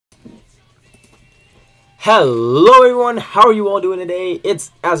Hello everyone, how are you all doing today?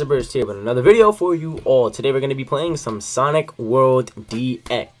 It's Azurburst here with another video for you all. Today we're going to be playing some Sonic World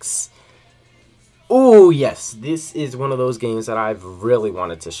DX. Oh yes, this is one of those games that I've really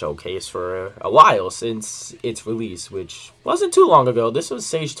wanted to showcase for a while since its release, which wasn't too long ago. This was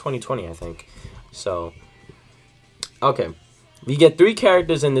Sage 2020, I think. So, okay. We get 3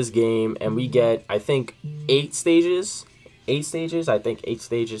 characters in this game, and we get, I think, 8 stages. 8 stages? I think 8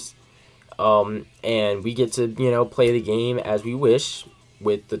 stages. And we get to, play the game as we wish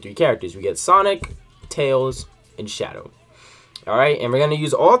with the 3 characters. We get Sonic, Tails, and Shadow. Alright, and we're going to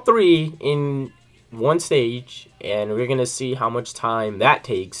use all 3 in one stage, and we're going to see how much time that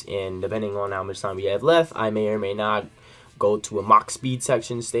takes, and depending on how much time we have left, I may or may not go to a Mach Speed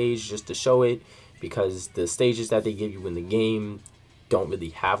section stage just to show it, because the stages that they give you in the game don't really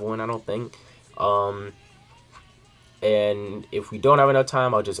have one, I don't think. And if we don't have enough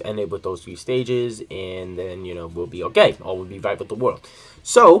time, I'll just end it with those 3 stages, and then, we'll be okay. All will be right with the world.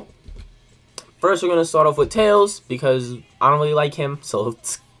 So, first we're going to start off with Tails, because I don't really like him, so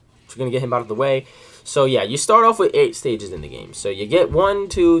we're going to get him out of the way. So, yeah, you start off with 8 stages in the game. So, you get 1,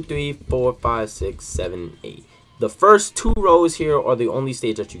 2, 3, 4, 5, 6, 7, 8. The first 2 rows here are the only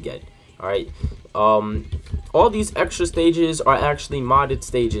stage that you get. Alright? All these extra stages are actually modded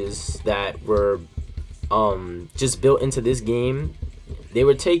stages that were just built into this game. They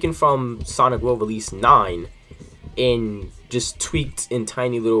were taken from Sonic World Release 9 and just tweaked in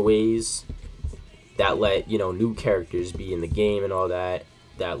tiny little ways that let, new characters be in the game and all that.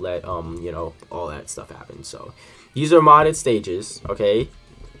 That let, all that stuff happen. So, these are modded stages, okay?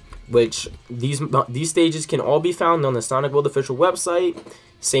 Which, these stages can all be found on the Sonic World official website.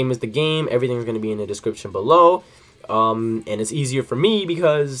 Same as the game. Everything's going to be in the description below. And it's easier for me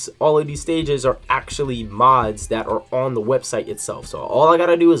because all of these stages are actually mods that are on the website itself. So all I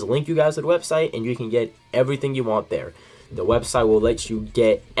gotta do is link you guys to the website, and you can get everything you want there. The website will let you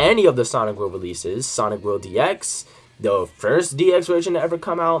get any of the Sonic World releases: Sonic World DX, the first DX version to ever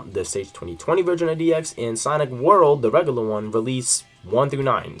come out, the Stage 2020 version of DX, and Sonic World, the regular one, release 1 through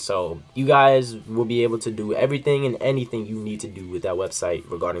 9. So you guys will be able to do everything and anything you need to do with that website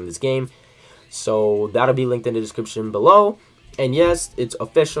regarding this game. So that'll be linked in the description below. And yes, it's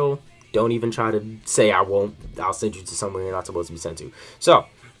official. Don't even try to say I won't. I'll send you to somewhere you're not supposed to be sent to. So,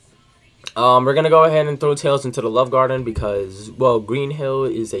 we're going to go ahead and throw Tails into the Love Garden because, well, Green Hill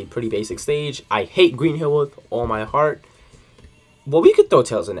is a pretty basic stage. I hate Green Hill with all my heart. Well, we could throw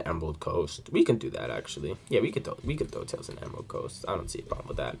Tails into Emerald Coast. We can do that, actually. Yeah, we could throw Tails into Emerald Coast. I don't see a problem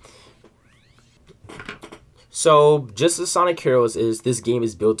with that. So, just as Sonic Heroes is, this game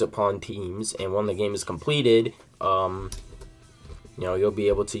is built upon teams, and when the game is completed, you'll be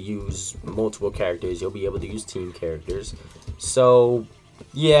able to use multiple characters. You'll be able to use team characters. So,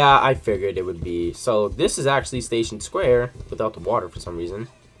 yeah, I figured it would be. So, this is actually Station Square without the water for some reason.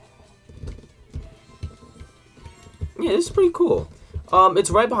 Yeah, this is pretty cool. It's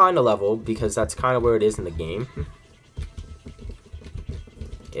right behind the level because that's kind of where it is in the game.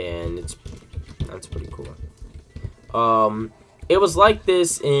 And that's pretty cool. It was like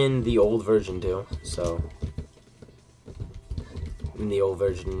this in the old version too, so in the old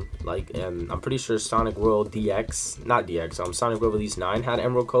version, like, I'm pretty sure Sonic World DX, not DX, Sonic World Release 9 had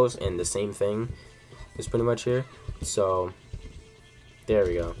Emerald Coast, and the same thing is pretty much here, so, there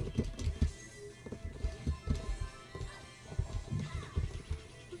we go.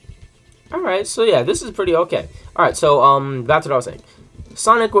 Alright, so yeah, this is pretty okay. Alright, so, back to what I was saying.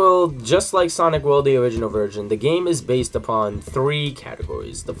 Sonic World, just like Sonic World, the original version, the game is based upon 3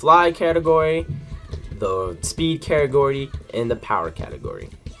 categories. The Fly category, the Speed category, and the Power category.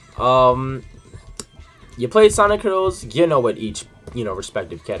 You played Sonic Heroes, you know what each,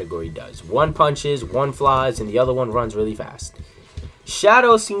 respective category does. One punches, one flies, and the other one runs really fast.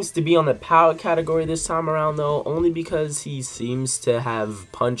 Shadow seems to be on the Power category this time around, though, only because he seems to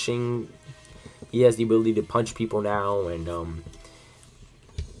have punching. He has the ability to punch people now, and,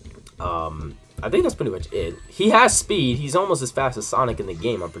 I think that's pretty much it. He has speed. He's almost as fast as Sonic in the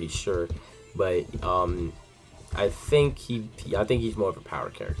game, I'm pretty sure. But, I think he's more of a power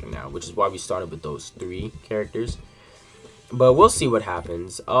character now, which is why we started with those 3 characters. But we'll see what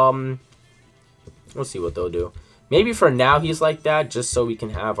happens. We'll see what they'll do. Maybe for now he's like that, just so we can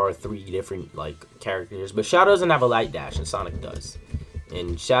have our 3 different, characters. But Shadow doesn't have a light dash, and Sonic does.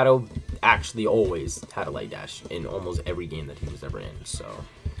 And Shadow actually always had a light dash in almost every game that he was ever in, so...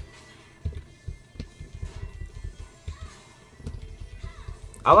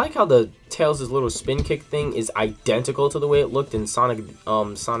 I like how the Tails' little spin kick thing is identical to the way it looked in Sonic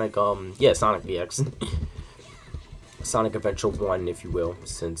DX. Sonic Adventure 1, if you will,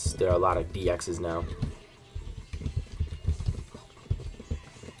 since there are a lot of DXs now.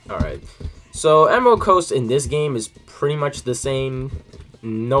 Alright. So Emerald Coast in this game is pretty much the same.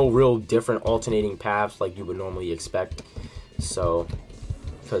 No real different alternating paths like you would normally expect. So,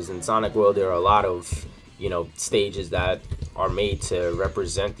 because in Sonic World there are a lot of, you know, stages that are made to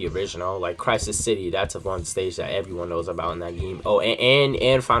represent the original, like Crisis City. That's a one stage that everyone knows about in that game. Oh,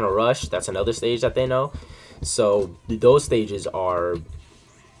 and Final Rush, that's another stage that they know. So those stages are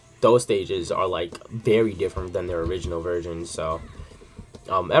like very different than their original versions. So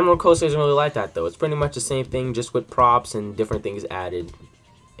Emerald Coast isn't really like that though. It's pretty much the same thing, just with props and different things added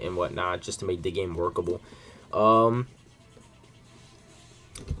and whatnot, just to make the game workable.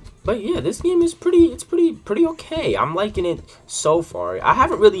 But yeah, this game is pretty okay. I'm liking it so far. I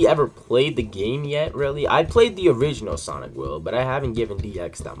haven't really ever played the game yet, really. I played the original Sonic World, but I haven't given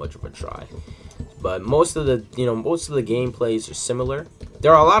DX that much of a try. But most of the gameplays are similar.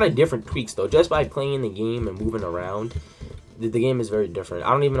 There are a lot of different tweaks though. Just by playing the game and moving around, the game is very different.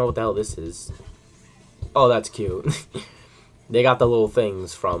 I don't even know what the hell this is. Oh, that's cute. They got the little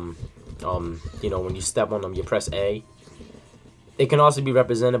things from, you know, when you step on them, you press A. It can also be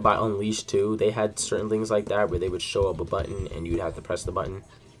represented by Unleashed too. They had certain things like that where they would show up a button and you'd have to press the button.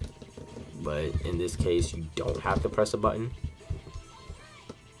 But in this case, you don't have to press a button.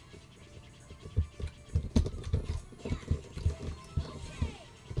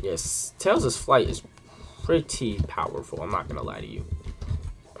 Yes, Tails' flight is pretty powerful. I'm not gonna lie to you.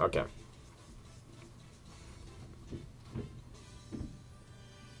 Okay.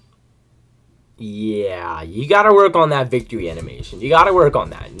 Yeah, you gotta work on that victory animation. You gotta work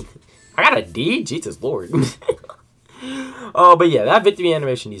on that. I got a D? Jesus Lord. Oh, but yeah, that victory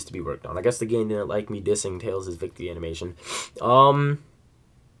animation needs to be worked on. I guess the game didn't like me dissing Tails' victory animation. I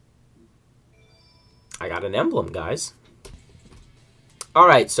got an emblem, guys.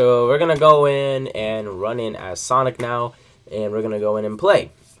 Alright, so we're gonna go in and run in as Sonic now. And we're gonna go in and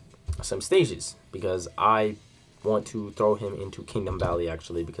play some stages. Because I want to throw him into Kingdom Valley,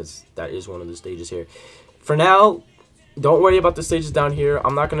 actually, because that is one of the stages here. For now, don't worry about the stages down here.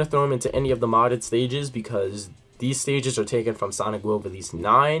 I'm not going to throw him into any of the modded stages because these stages are taken from Sonic World Release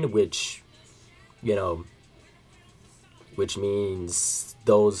 9, which, you know, which means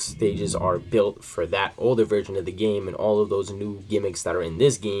those stages are built for that older version of the game, and all of those new gimmicks that are in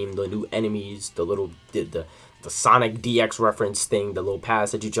this game, the new enemies, the little, the Sonic DX reference thing, the little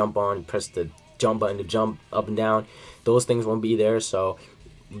pads that you jump on, press the jump button to jump up and down, those things won't be there. So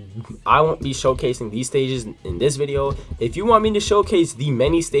I won't be showcasing these stages in this video. If you want me to showcase the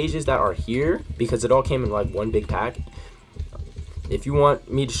many stages that are here, because it all came in like one big pack, if you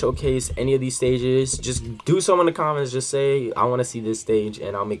want me to showcase any of these stages, just do so in the comments. Just say I want to see this stage,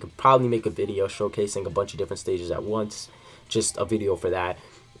 and I'll probably make a video showcasing a bunch of different stages at once, just a video for that.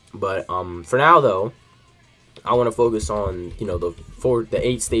 But for now though, I want to focus on, you know, the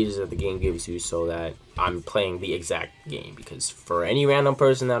 8 stages that the game gives you, so that I'm playing the exact game. Because for any random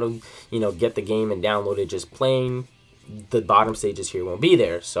person that'll, you know, get the game and download it just playing, the bottom stages here won't be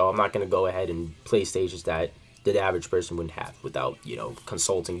there. So I'm not going to go ahead and play stages that the average person wouldn't have without, you know,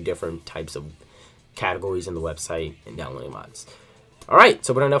 consulting different types of categories in the website and downloading mods. Alright,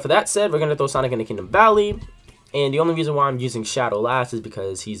 so with enough of that said, we're going to throw Sonic into Kingdom Valley. And the only reason why I'm using Shadow last is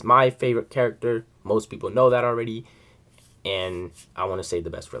because he's my favorite character. Most people know that already. And I want to save the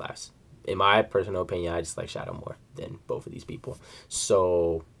best for last. In my personal opinion, I just like Shadow more than both of these people.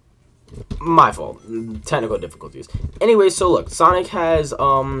 So, my fault. Technical difficulties. Anyway, so look. Sonic has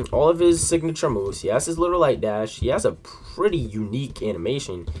all of his signature moves. He has his little light dash. He has a pretty unique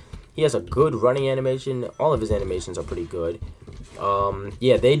animation. He has a good running animation. All of his animations are pretty good.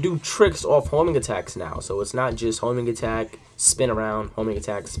 Yeah, they do tricks off homing attacks now, so it's not just homing attack, spin around, homing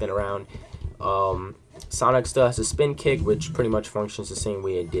attack, spin around. Sonic still has a spin kick, which pretty much functions the same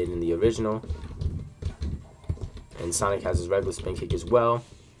way it did in the original. And Sonic has his regular spin kick as well.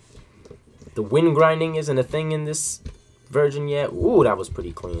 The wind grinding isn't a thing in this version yet. Ooh, that was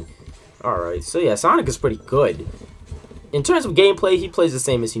pretty clean. Alright, so yeah, Sonic is pretty good. In terms of gameplay, he plays the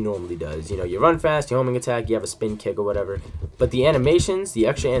same as he normally does. You know, you run fast, you homing attack, you have a spin kick or whatever. But the animations, the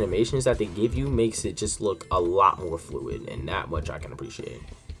extra animations that they give you makes it just look a lot more fluid, and that much I can appreciate.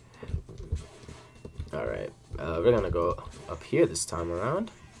 Alright, we're gonna go up here this time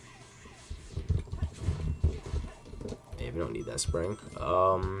around. Hey, we don't need that spring.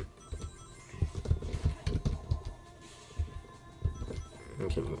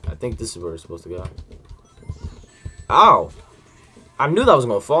 Okay, I think this is where we're supposed to go. Ow! I knew that was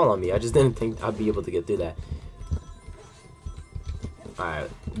gonna fall on me. I just didn't think I'd be able to get through that. Alright,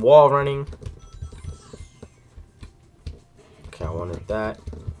 wall running. Okay, I wanted that.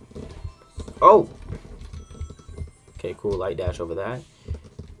 Oh! Okay, cool. Light dash over that.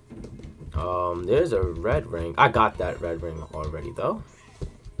 There's a red ring. I got that red ring already, though.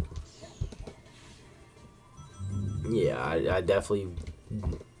 Yeah, I definitely...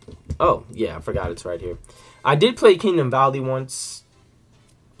 Oh, yeah, I forgot it's right here. I did play Kingdom Valley once,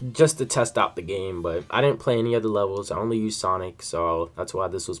 just to test out the game, but I didn't play any other levels. I only used Sonic, so that's why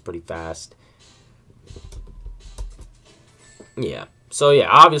this was pretty fast. Yeah. So, yeah,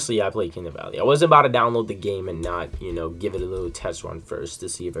 obviously I played Kingdom Valley. I wasn't about to download the game and not, you know, give it a little test run first to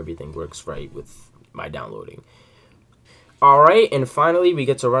see if everything works right with my downloading. Alright, and finally we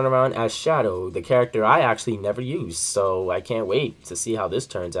get to run around as Shadow, the character I actually never used, so I can't wait to see how this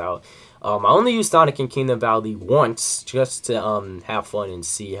turns out. I only used Sonic in Kingdom Valley once, just to have fun and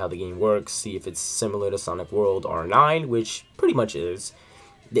see how the game works, see if it's similar to Sonic World R9, which pretty much is.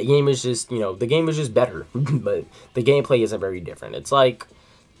 The game is just, you know, the game is just better, but the gameplay isn't very different. It's like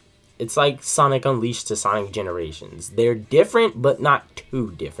Sonic Unleashed to Sonic Generations. They're different, but not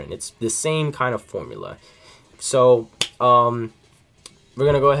too different. It's the same kind of formula. So, we're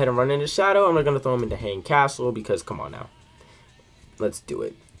going to go ahead and run into Shadow, and we're going to throw him into Hang Castle, because, come on now. Let's do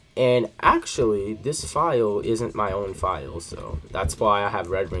it. And actually, this file isn't my own file, so that's why I have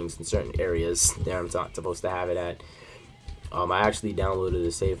red rings in certain areas that I'm not supposed to have it at. I actually downloaded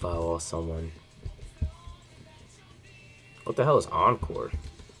a save file off someone. What the hell is Encore?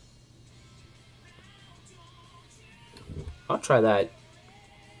 I'll try that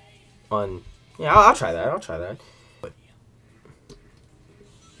on... Yeah, I'll try that. I'll try that.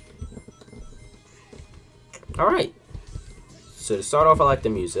 Alright. So to start off, I like the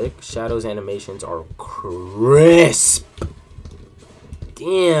music. Shadow's animations are crisp.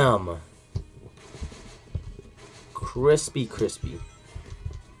 Damn. Crispy.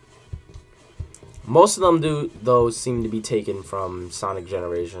 Most of them though seem to be taken from Sonic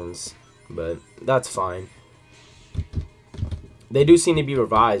Generations, but that's fine. They do seem to be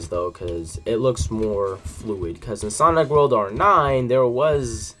revised though, because it looks more fluid. Because in Sonic World R9 there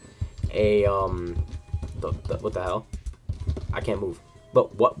was a what the hell? I can't move.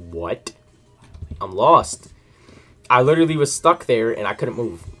 But what? I'm lost. I literally was stuck there and I couldn't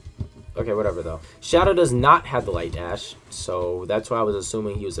move. Okay, whatever though. Shadow does not have the light dash, so that's why I was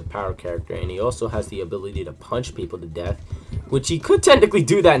assuming he was a power character, and he also has the ability to punch people to death, which he could technically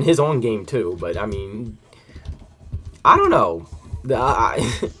do that in his own game too, but I mean, I don't know. The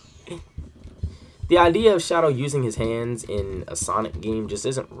idea of Shadow using his hands in a Sonic game just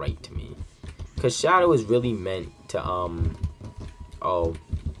isn't right to me. Because Shadow is really meant to, oh.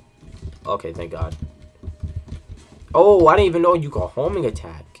 Okay, thank God. Oh, I didn't even know you could homing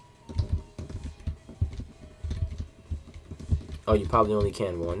attack. Oh, you probably only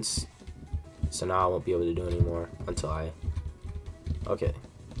can once. So now I won't be able to do it anymore until I... Okay.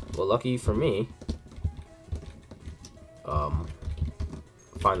 Well, lucky for me.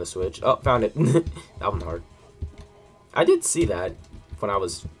 Find the switch. Oh, found it. That one hard. I did see that when I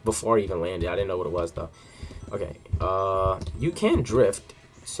was... Before I even landed. I didn't know what it was, though. Okay. You can drift.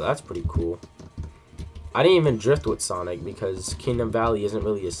 So that's pretty cool. I didn't even drift with Sonic because Kingdom Valley isn't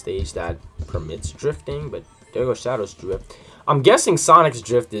really a stage that permits drifting, but there goes Shadow's drift. I'm guessing Sonic's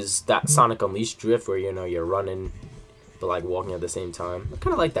drift is that Sonic Unleashed drift where, you know, you're running but like walking at the same time. I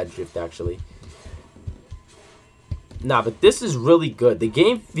kind of like that drift actually. Nah, but this is really good. The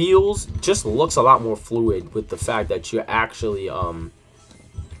game just looks a lot more fluid with the fact that you're actually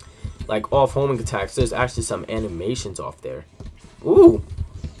like off homing attacks. There's actually some animations off there. Ooh.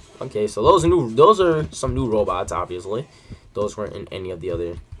 Okay, so those are some new robots, obviously. Those weren't in any of the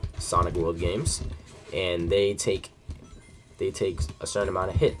other Sonic World games. And they take a certain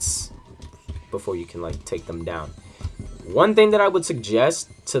amount of hits before you can like take them down. One thing that I would suggest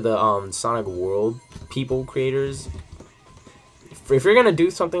to the Sonic World creators, if you're gonna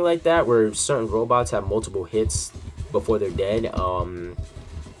do something like that where certain robots have multiple hits before they're dead,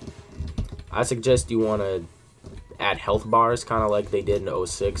 I suggest you want to add health bars, kind of like they did in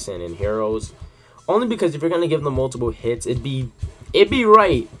 06 and in Heroes. Only because if you're gonna give them multiple hits, it'd be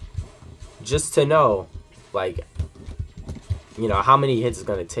right just to know, like, you know, how many hits it's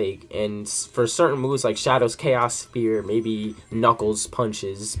gonna take. And for certain moves like Shadow's Chaos Spear, maybe Knuckles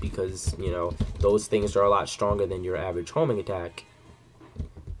punches, because, you know, those things are a lot stronger than your average homing attack.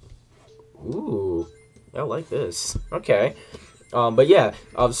 Ooh, I like this. Okay. But yeah,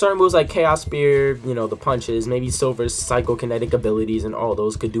 certain moves like Chaos Spear, you know, the punches, maybe Silver's psychokinetic abilities and all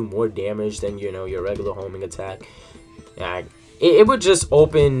those could do more damage than, you know, your regular homing attack. It would just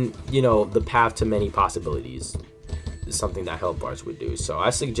open, you know, the path to many possibilities. It's something that health bars would do. So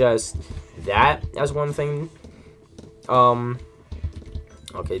I suggest that as one thing.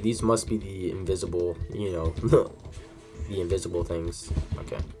 Okay, these must be the invisible, you know, the invisible things.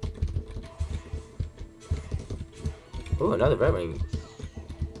 Okay. Ooh, another red ring.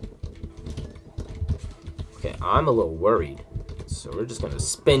 Okay, I'm a little worried. So we're just gonna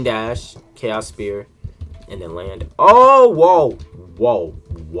spin dash, Chaos Spear, and then land. Oh, whoa, whoa,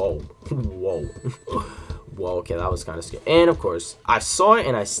 whoa, whoa. Whoa, okay, that was kind of scary. And of course, I saw it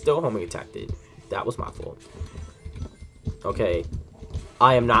and I still homing attacked it. That was my fault. Okay,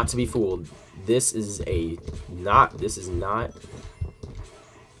 I am not to be fooled. This is not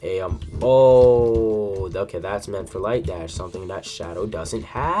a, oh, okay, that's meant for light dash, something that Shadow doesn't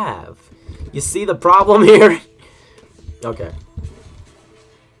have. You see the problem here? Okay.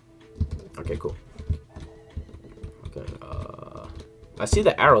 Okay, cool. Okay, I see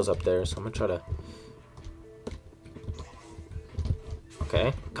the arrows up there, so I'm gonna try to...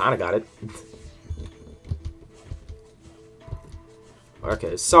 Okay, kinda got it.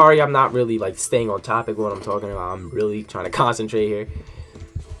 Okay, sorry, I'm not really, like, staying on topic of what I'm talking about. I'm really trying to concentrate here.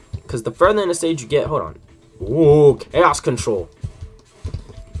 Because the further in the stage you get... Hold on. Ooh, Chaos Control.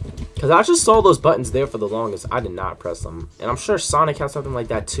 Because I just saw those buttons there for the longest. I did not press them. And I'm sure Sonic has something like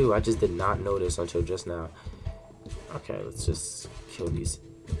that, too. I just did not notice until just now. Okay, let's just kill these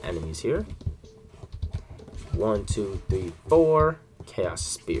enemies here. 1, 2, 3, 4. Chaos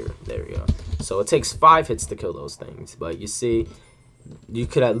Spear. There we go. So it takes 5 hits to kill those things. But you see... You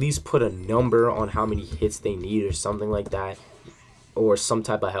could at least put a number on how many hits they need or something like that. Or some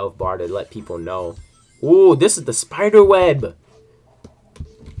type of health bar to let people know. Ooh, this is the spider web.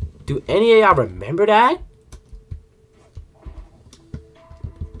 Do any of y'all remember that? I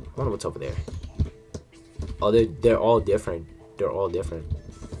wonder what's over there. Oh, they're all different. They're all different.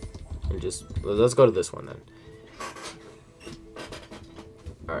 And just let's go to this one then.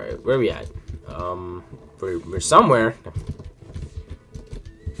 All right, where are we at? We're somewhere.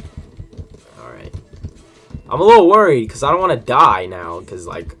 I'm a little worried because I don't want to die now because,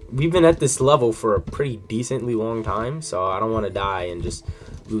 like, we've been at this level for a pretty decently long time, so I don't want to die and just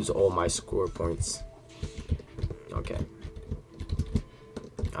lose all my score points. Okay.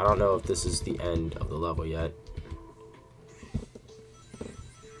 I don't know if this is the end of the level yet.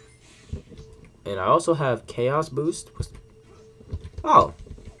 And I also have Chaos Boost. Oh.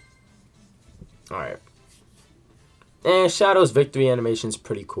 Alright. And Shadow's victory animation is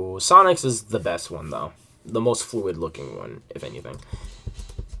pretty cool. Sonic's is the best one, though. The most fluid looking one, if anything.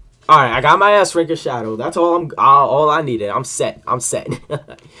 Alright, I got my ass rank of Shadow. That's all I needed. I'm set. I'm set.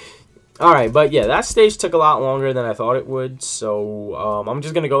 Alright, but yeah, that stage took a lot longer than I thought it would. So, I'm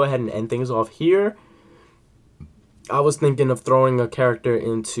just going to go ahead and end things off here. I was thinking of throwing a character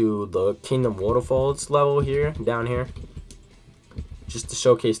into the Kingdom Waterfalls level here, down here. Just to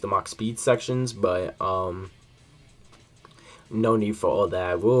showcase the Mach Speed sections, but, no need for all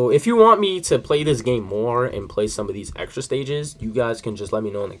that. Well, if you want me to play this game more and play some of these extra stages, you guys can just let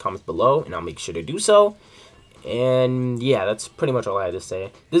me know in the comments below, and I'll make sure to do so. And yeah, that's pretty much all I had to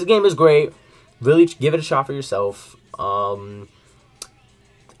say. This game is great. Really give it a shot for yourself. All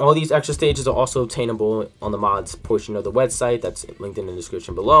these extra stages are also obtainable on the mods portion of the website. That's linked in the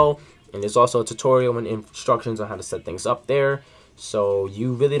description below. And there's also a tutorial and instructions on how to set things up there. So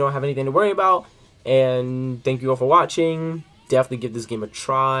you really don't have anything to worry about. And thank you all for watching. Definitely give this game a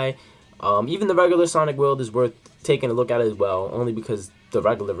try. Even the regular Sonic World is worth taking a look at as well, only because the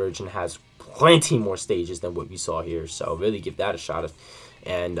regular version has plenty more stages than what we saw here. So really give that a shot.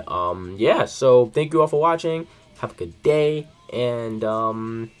 And yeah, so thank you all for watching. Have a good day, and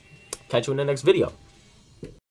catch you in the next video.